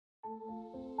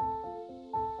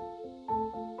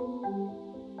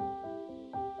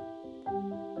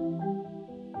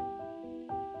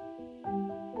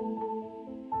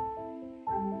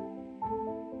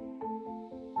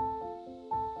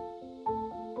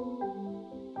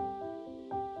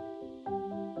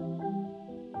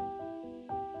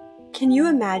Can you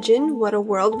imagine what a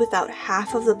world without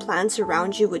half of the plants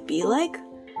around you would be like?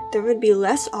 There would be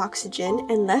less oxygen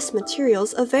and less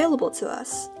materials available to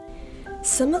us.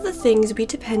 Some of the things we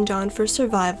depend on for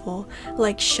survival,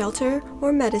 like shelter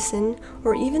or medicine,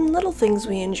 or even little things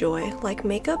we enjoy, like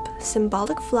makeup,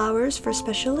 symbolic flowers for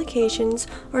special occasions,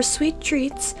 or sweet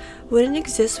treats, wouldn't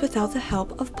exist without the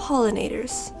help of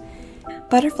pollinators.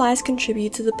 Butterflies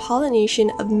contribute to the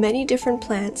pollination of many different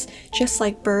plants, just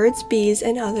like birds, bees,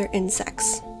 and other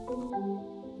insects.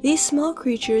 These small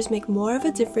creatures make more of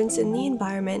a difference in the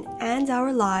environment and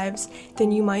our lives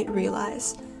than you might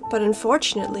realize. But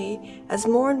unfortunately, as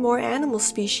more and more animal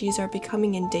species are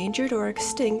becoming endangered or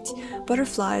extinct,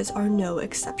 butterflies are no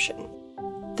exception.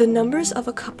 The numbers of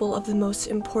a couple of the most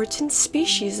important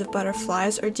species of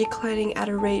butterflies are declining at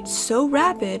a rate so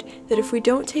rapid that if we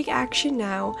don't take action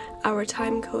now, our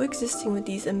time coexisting with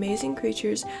these amazing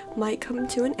creatures might come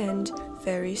to an end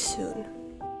very soon.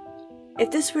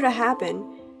 If this were to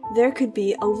happen, there could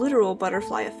be a literal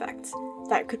butterfly effect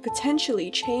that could potentially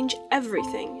change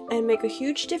everything and make a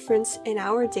huge difference in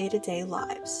our day-to-day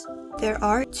lives. There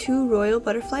are 2 royal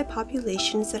butterfly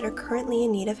populations that are currently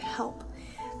in need of help: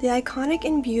 the iconic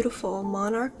and beautiful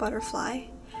monarch butterfly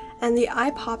and the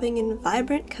eye-popping and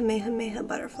vibrant Kamehameha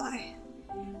butterfly.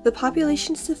 The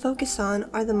populations to focus on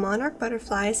are the monarch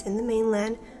butterflies in the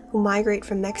mainland who migrate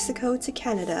from Mexico to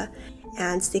Canada,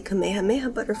 and the Kamehameha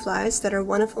butterflies that are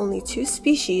one of only 2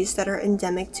 species that are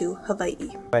endemic to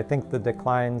Hawaii. I think the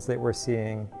declines that we're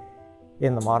seeing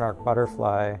in the monarch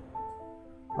butterfly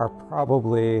are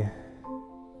probably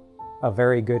a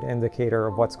very good indicator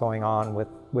of what's going on with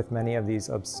many of these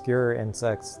obscure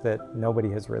insects that nobody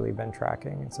has really been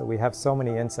tracking. And so we have so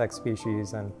many insect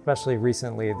species, and especially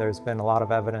recently there's been a lot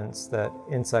of evidence that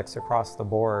insects across the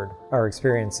board are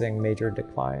experiencing major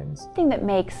declines. The thing that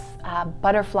makes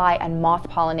butterfly and moth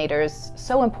pollinators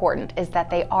so important is that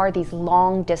they are these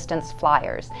long distance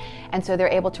flyers. And so they're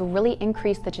able to really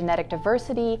increase the genetic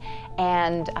diversity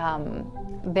and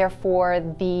therefore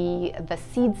the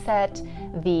seed set,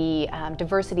 the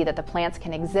diversity that the plants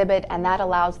can exhibit, and that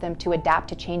allows them to adapt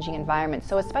to changing environments.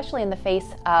 So especially in the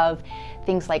face of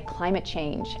things like climate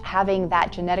change, having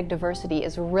that genetic diversity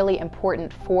is really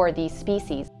important for these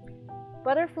species.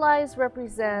 Butterflies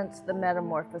represent the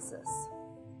metamorphosis.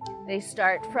 They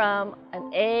start from an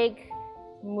egg,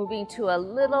 moving to a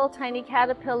little tiny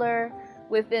caterpillar.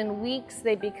 Within weeks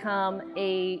they become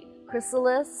a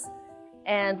chrysalis,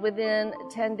 and within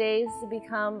 10 days they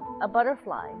become a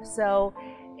butterfly. So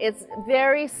it's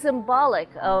very symbolic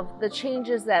of the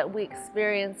changes that we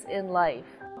experience in life.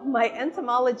 My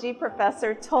entomology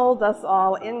professor told us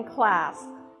all in class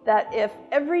that if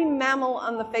every mammal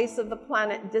on the face of the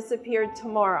planet disappeared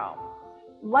tomorrow,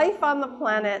 life on the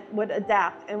planet would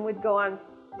adapt and would go on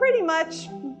pretty much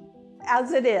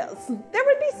as it is. There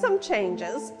would be some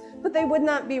changes, but they would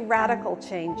not be radical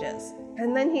changes.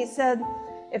 And then he said,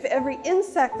 if every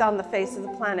insect on the face of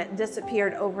the planet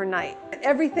disappeared overnight,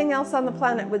 everything else on the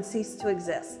planet would cease to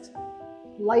exist.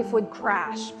 Life would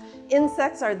crash.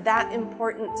 Insects are that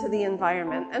important to the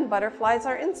environment, and butterflies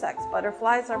are insects.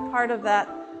 Butterflies are part of that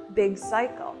big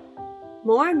cycle.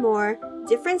 More and more,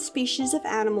 different species of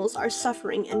animals are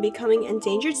suffering and becoming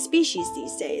endangered species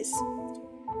these days.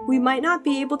 We might not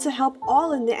be able to help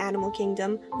all in the animal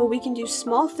kingdom, but we can do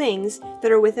small things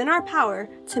that are within our power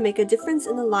to make a difference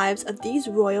in the lives of these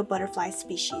royal butterfly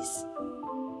species.